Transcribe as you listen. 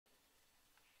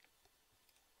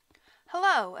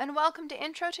Hello, and welcome to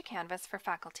Intro to Canvas for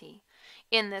Faculty.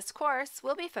 In this course,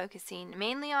 we'll be focusing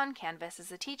mainly on Canvas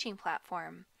as a teaching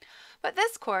platform. But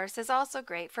this course is also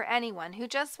great for anyone who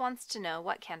just wants to know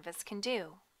what Canvas can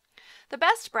do. The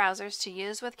best browsers to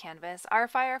use with Canvas are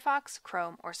Firefox,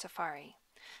 Chrome, or Safari.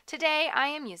 Today, I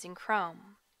am using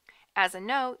Chrome. As a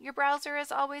note, your browser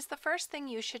is always the first thing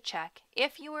you should check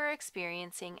if you are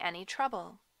experiencing any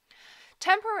trouble.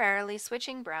 Temporarily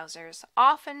switching browsers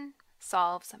often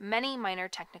solves many minor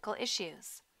technical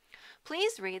issues.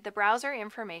 Please read the browser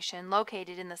information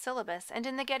located in the syllabus and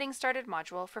in the Getting Started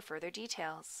module for further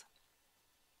details.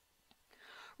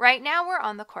 Right now we're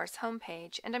on the course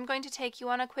homepage, and I'm going to take you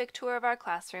on a quick tour of our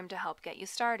classroom to help get you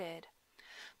started.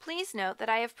 Please note that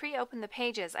I have pre-opened the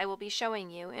pages I will be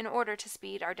showing you in order to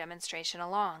speed our demonstration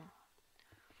along.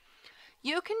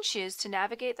 You can choose to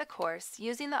navigate the course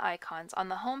using the icons on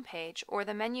the home page or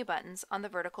the menu buttons on the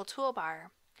vertical toolbar.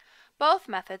 Both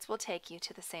methods will take you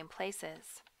to the same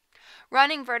places.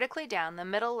 Running vertically down the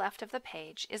middle left of the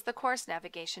page is the course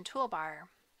navigation toolbar.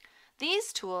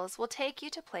 These tools will take you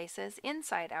to places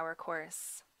inside our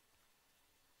course.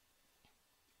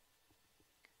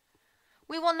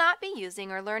 We will not be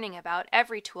using or learning about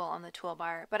every tool on the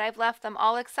toolbar, but I've left them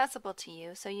all accessible to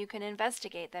you so you can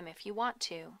investigate them if you want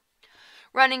to.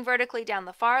 Running vertically down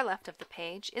the far left of the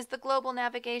page is the Global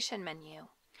Navigation menu.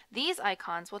 These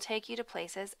icons will take you to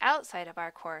places outside of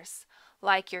our course,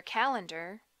 like your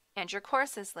calendar and your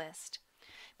courses list.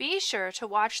 Be sure to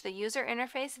watch the user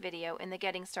interface video in the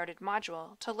Getting Started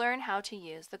module to learn how to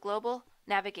use the global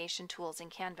navigation tools in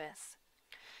Canvas.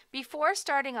 Before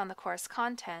starting on the course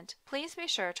content, please be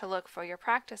sure to look for your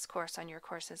practice course on your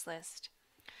courses list.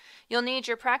 You'll need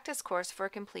your practice course for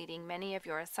completing many of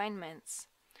your assignments.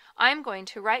 I'm going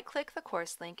to right-click the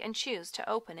course link and choose to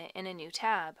open it in a new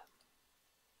tab.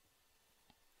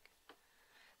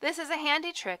 This is a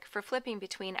handy trick for flipping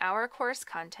between our course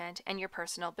content and your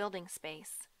personal building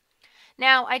space.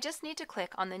 Now, I just need to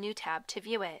click on the new tab to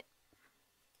view it.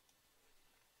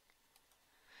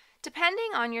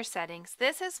 Depending on your settings,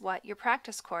 this is what your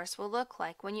practice course will look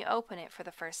like when you open it for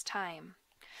the first time.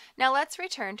 Now let's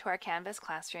return to our Canvas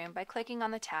classroom by clicking on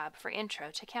the tab for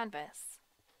Intro to Canvas.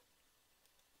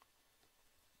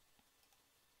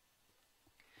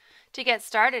 To get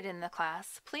started in the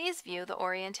class, please view the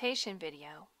orientation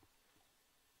video.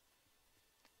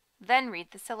 Then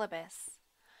read the syllabus.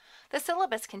 The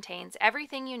syllabus contains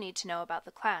everything you need to know about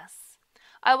the class.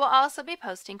 I will also be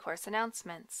posting course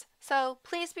announcements, so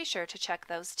please be sure to check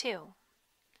those too.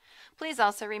 Please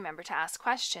also remember to ask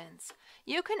questions.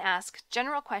 You can ask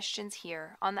general questions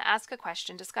here on the Ask a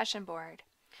Question discussion board.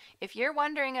 If you're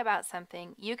wondering about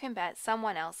something, you can bet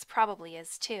someone else probably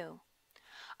is too.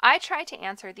 I try to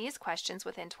answer these questions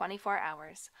within 24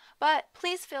 hours, but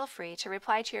please feel free to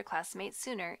reply to your classmates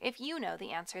sooner if you know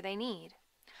the answer they need.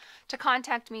 To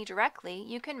contact me directly,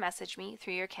 you can message me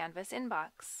through your Canvas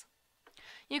inbox.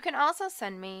 You can also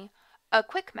send me a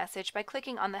quick message by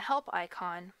clicking on the Help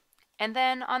icon and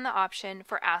then on the option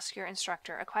for Ask Your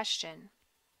Instructor a Question.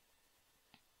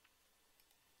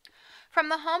 From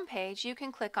the home page, you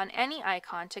can click on any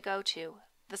icon to go to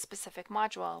the specific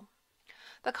module.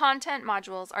 The content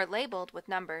modules are labeled with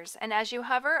numbers, and as you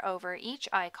hover over each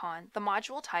icon, the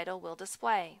module title will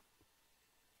display.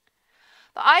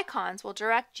 The icons will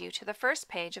direct you to the first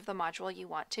page of the module you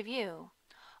want to view.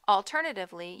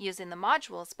 Alternatively, using the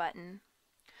Modules button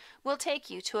will take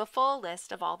you to a full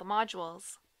list of all the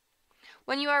modules.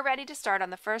 When you are ready to start on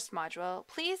the first module,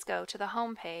 please go to the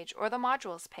Home page or the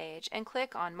Modules page and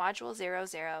click on Module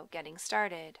 00 Getting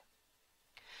Started.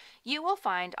 You will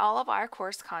find all of our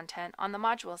course content on the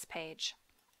Modules page.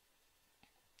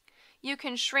 You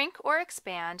can shrink or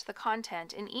expand the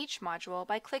content in each module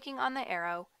by clicking on the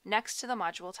arrow next to the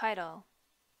module title.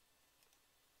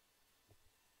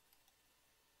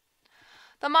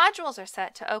 The modules are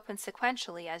set to open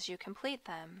sequentially as you complete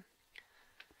them.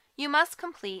 You must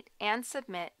complete and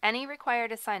submit any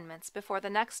required assignments before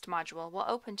the next module will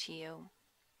open to you.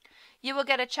 You will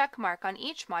get a check mark on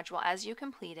each module as you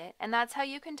complete it, and that's how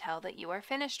you can tell that you are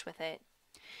finished with it.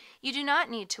 You do not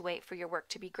need to wait for your work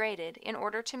to be graded in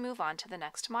order to move on to the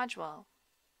next module.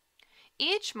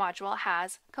 Each module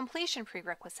has completion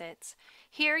prerequisites.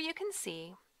 Here you can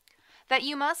see that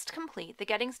you must complete the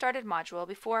Getting Started module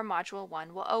before Module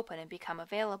 1 will open and become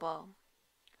available.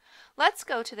 Let's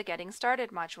go to the Getting Started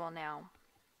module now.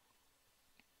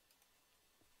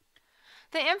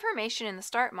 The information in the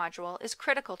Start module is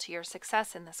critical to your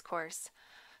success in this course,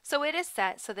 so it is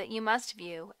set so that you must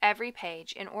view every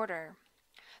page in order.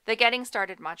 The Getting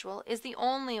Started module is the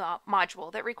only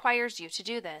module that requires you to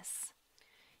do this.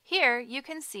 Here you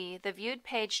can see the viewed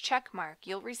page check mark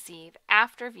you'll receive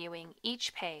after viewing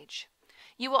each page.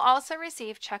 You will also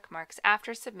receive check marks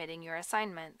after submitting your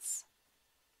assignments.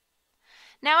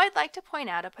 Now I'd like to point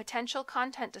out a potential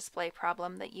content display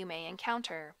problem that you may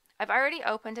encounter. I've already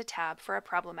opened a tab for a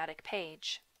problematic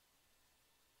page.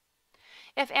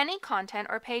 If any content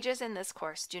or pages in this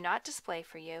course do not display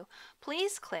for you,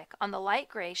 please click on the light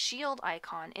gray shield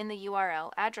icon in the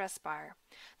URL address bar.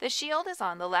 The shield is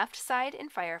on the left side in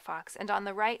Firefox and on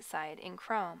the right side in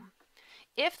Chrome.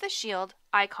 If the shield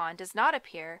icon does not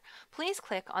appear, please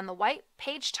click on the white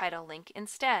page title link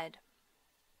instead.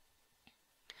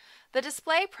 The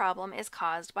display problem is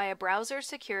caused by a browser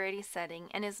security setting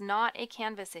and is not a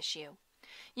Canvas issue.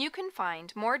 You can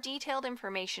find more detailed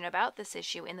information about this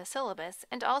issue in the syllabus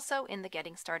and also in the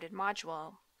Getting Started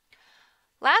module.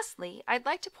 Lastly, I'd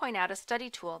like to point out a study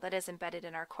tool that is embedded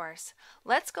in our course.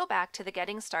 Let's go back to the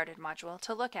Getting Started module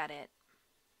to look at it.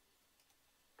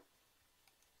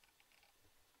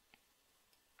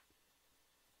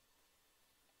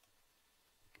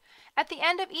 At the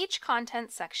end of each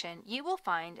content section, you will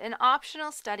find an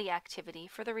optional study activity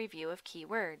for the review of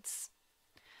keywords.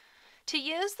 To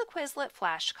use the Quizlet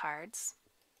flashcards,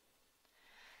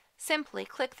 simply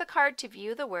click the card to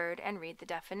view the word and read the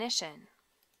definition.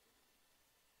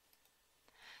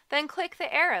 Then click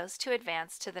the arrows to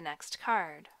advance to the next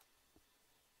card.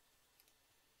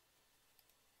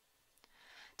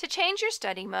 To change your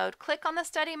study mode, click on the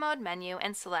Study Mode menu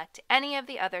and select any of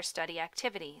the other study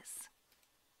activities.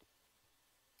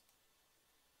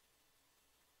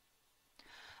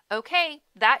 Okay,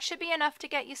 that should be enough to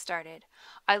get you started.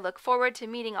 I look forward to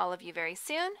meeting all of you very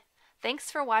soon.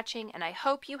 Thanks for watching, and I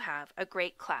hope you have a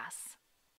great class.